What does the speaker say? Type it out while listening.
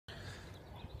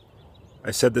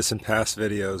I said this in past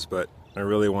videos, but I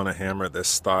really want to hammer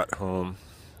this thought home,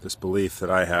 this belief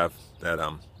that I have that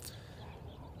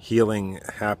healing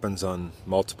happens on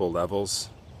multiple levels,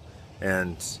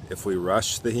 and if we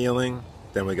rush the healing,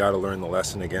 then we got to learn the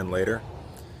lesson again later.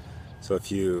 So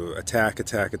if you attack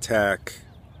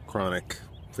chronic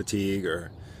fatigue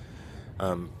or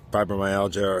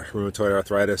fibromyalgia or rheumatoid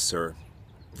arthritis or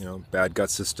bad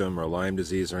gut system or Lyme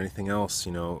disease or anything else,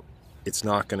 it's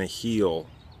not going to heal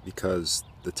because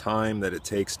the time that it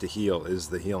takes to heal is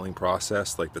the healing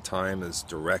process. Like the time is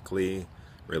directly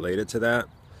related to that.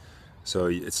 So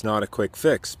it's not a quick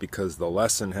fix because the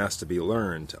lesson has to be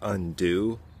learned to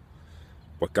undo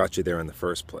what got you there in the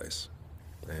first place.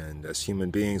 And as human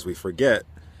beings, we forget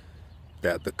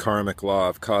that the karmic law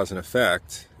of cause and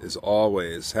effect is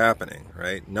always happening,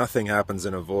 right? Nothing happens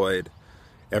in a void.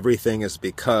 Everything is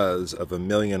because of a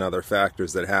million other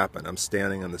factors that happen. I'm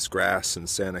standing on this grass in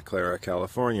Santa Clara,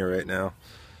 California right now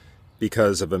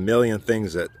because of a million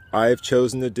things that I've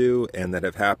chosen to do and that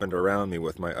have happened around me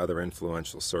with my other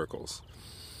influential circles.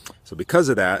 So because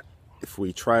of that, if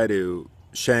we try to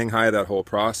Shanghai that whole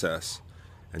process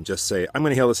and just say, I'm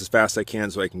going to heal this as fast as I can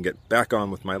so I can get back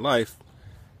on with my life,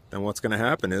 then what's going to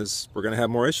happen is we're going to have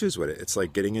more issues with it. It's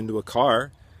like getting into a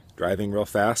car, driving real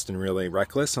fast and really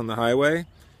reckless on the highway,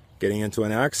 getting into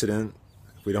an accident.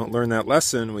 If we don't learn that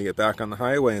lesson, we get back on the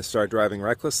highway and start driving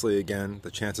recklessly again,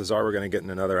 the chances are we're going to get in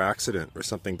another accident or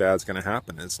something bad's going to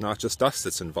happen. It's not just us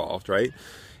that's involved, right?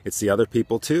 It's the other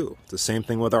people too. It's the same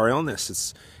thing with our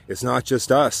illness. It's not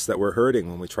just us that we're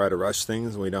hurting when we try to rush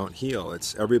things and we don't heal.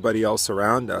 It's everybody else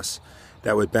around us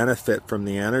that would benefit from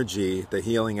the energy, the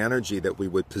healing energy that we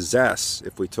would possess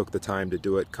if we took the time to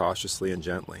do it cautiously and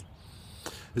gently.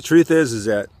 The truth is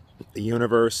that the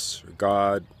universe,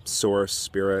 God, source,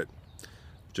 spirit,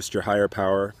 just your higher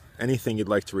power, anything you'd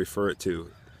like to refer it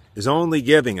to, is only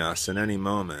giving us in any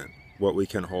moment what we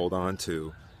can hold on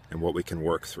to and what we can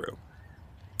work through.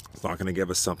 It's not going to give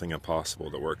us something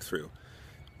impossible to work through.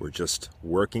 We're just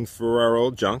working through our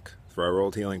old junk, through our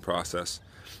old healing process.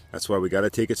 That's why we got to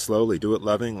take it slowly, do it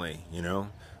lovingly,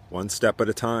 one step at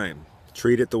a time.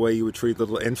 Treat it the way you would treat a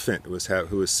little infant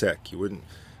who was sick. You wouldn't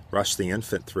rush the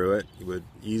infant through it. You would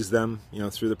ease them,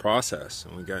 through the process.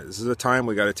 And this is a time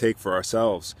we got to take for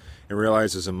ourselves and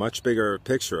realize there's a much bigger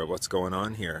picture of what's going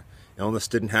on here. Illness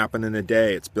didn't happen in a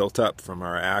day. It's built up from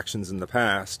our actions in the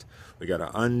past. We got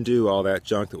to undo all that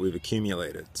junk that we've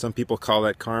accumulated. Some people call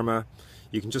that karma.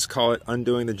 You can just call it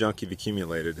undoing the junk you've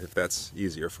accumulated if that's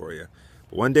easier for you.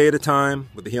 But one day at a time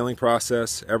with the healing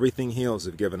process, everything heals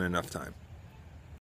if given enough time.